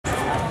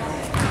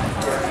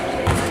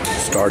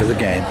Start of the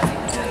game.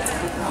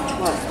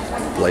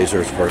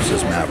 Blazers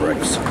versus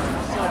Mavericks. Show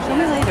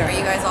me later. Are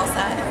you guys all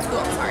set?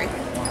 Cool, sorry.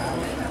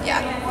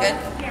 Yeah, good?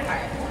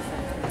 Alright.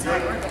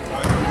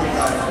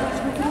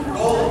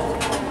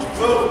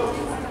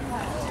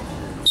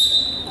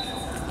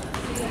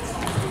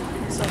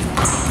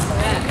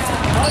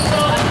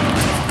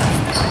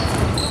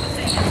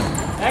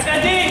 Back on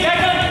D,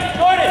 back on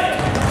Jordan!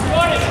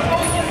 Jordan,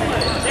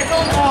 they're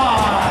going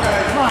on! Come on,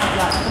 guys, come on, come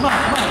on, come on. Come on,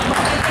 guys.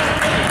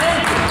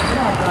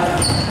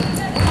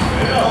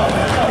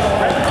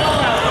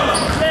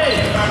 Stay.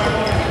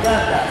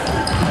 Got that.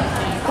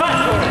 Cut,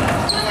 Jordan.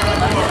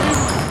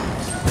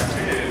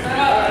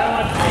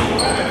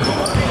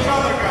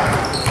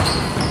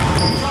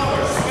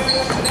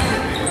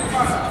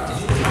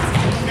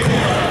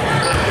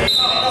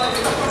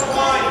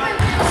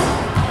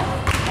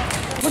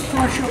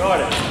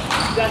 Jordan,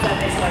 you got that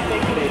baseline,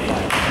 take the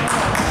baseline.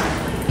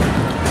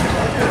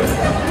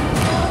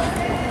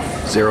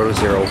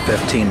 0-0,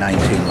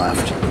 15-19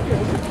 left.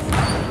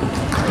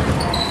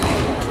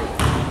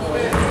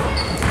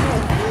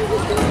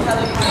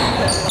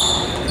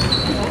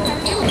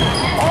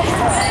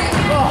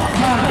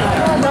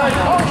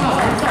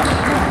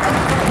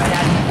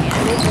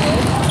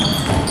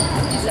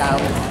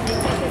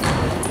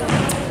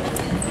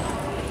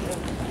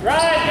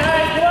 Right,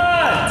 guys, come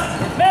on!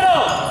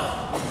 Middle!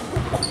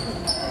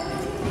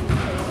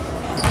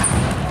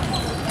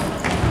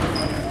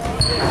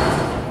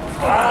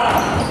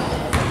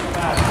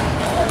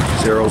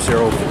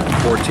 0-0,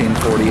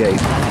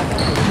 14-48.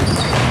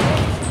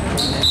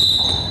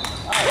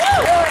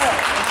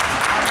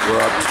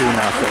 We're up 2-0,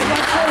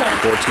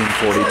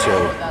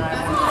 14-42.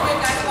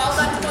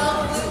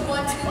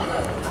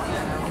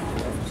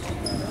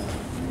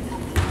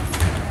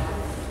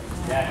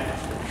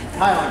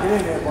 Tyler, get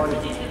in there, buddy.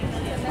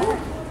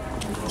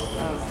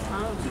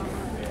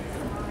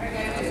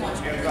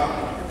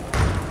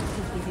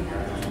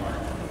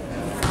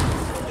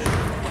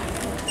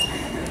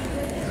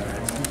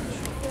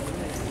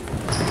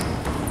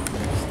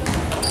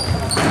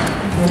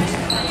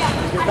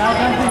 Get back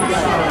on things,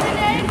 guys.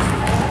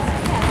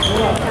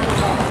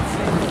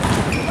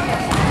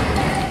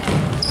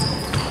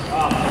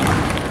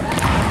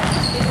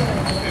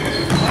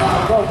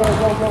 Go, go,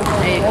 go, go, go.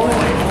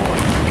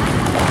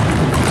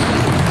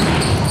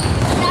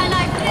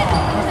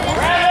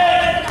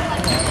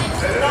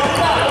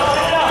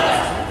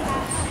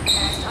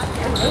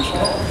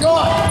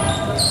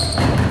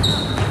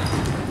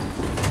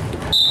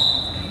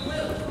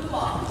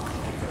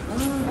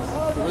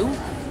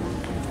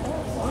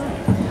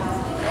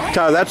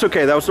 Tyler, that's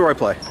okay. That was the right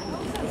play.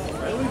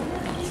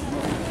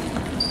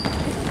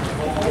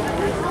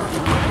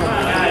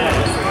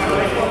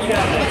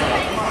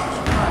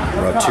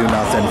 We're up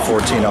 2-0,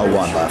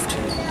 14:01 left.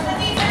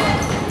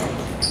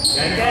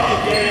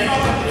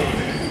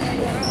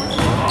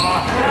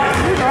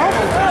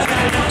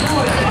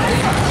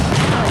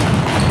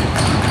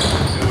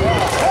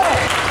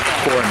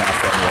 4-0,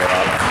 we're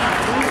up.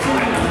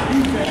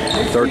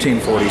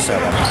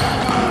 13:47.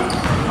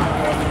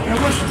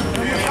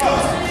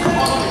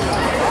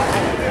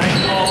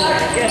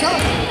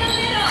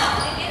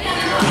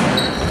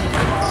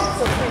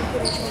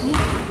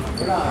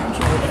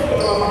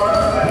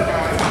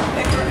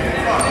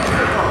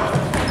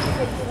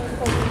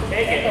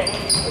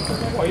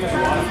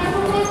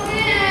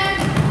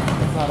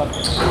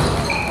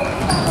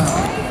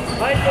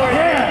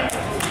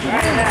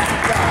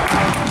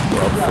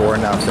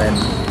 4-0,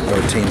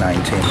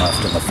 13:19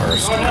 left in the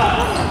first.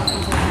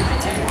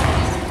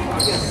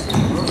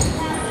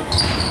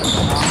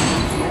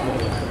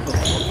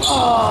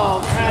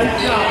 Oh, nice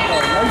shot,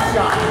 nice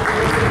shot.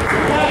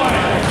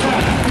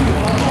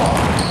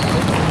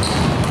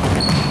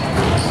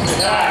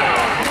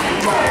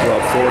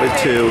 Well,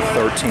 4-2,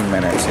 13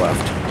 minutes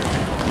left.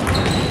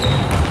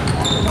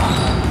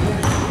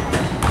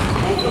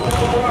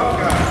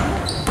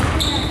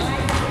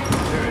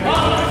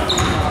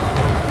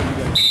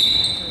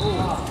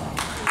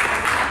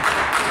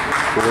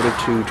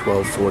 Two,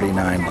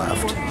 12:49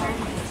 left.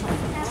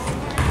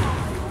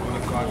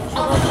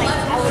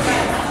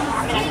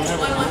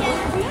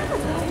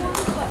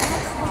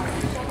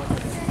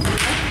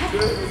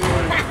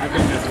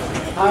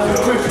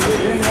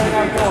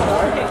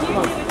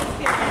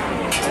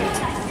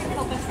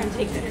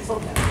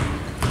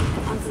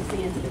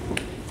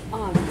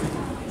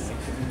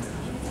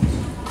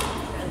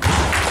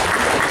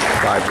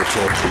 Five to 2.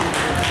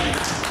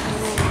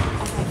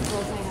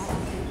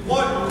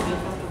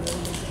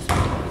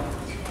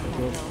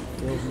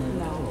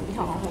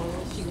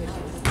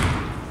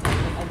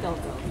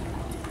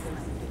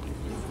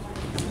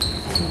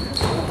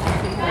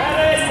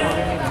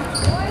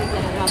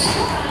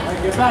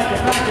 Get back, get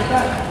back, get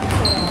back.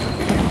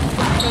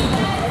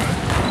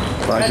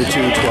 5 to 2,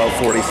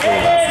 12:43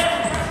 left.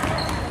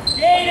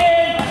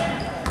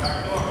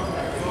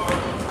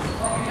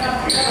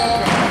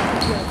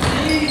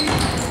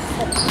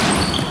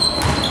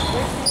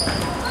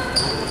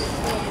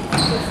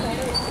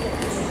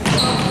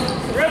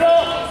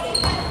 Dribble!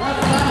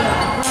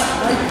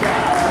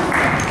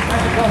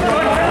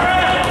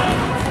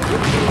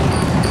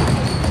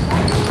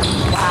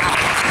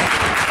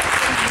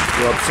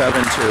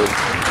 7-2.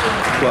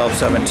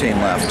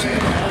 12-17 left.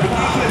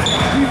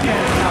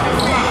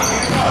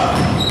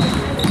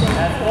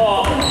 That's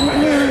all.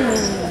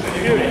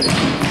 Shoot it.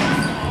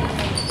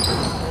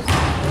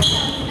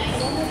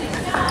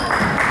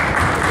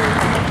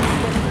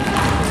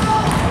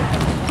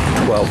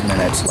 12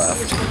 minutes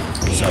left.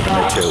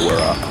 7-2, we're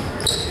up.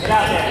 Get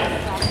out there.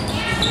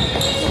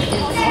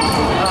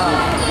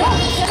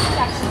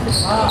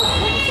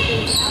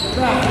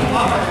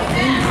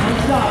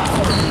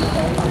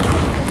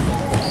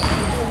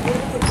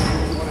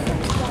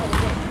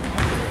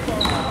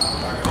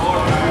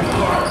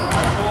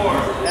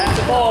 That's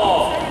the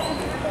ball.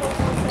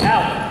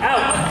 Out,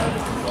 out.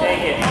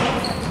 Take it.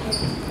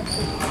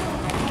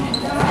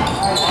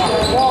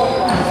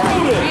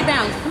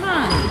 Rebound, come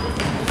on.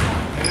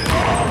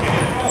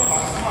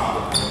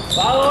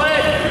 Follow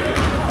it.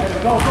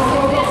 Go, go,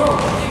 go, go, go.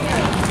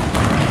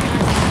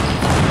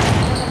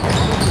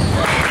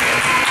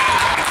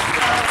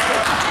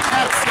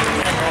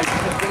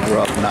 We're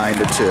up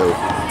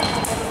 9-2.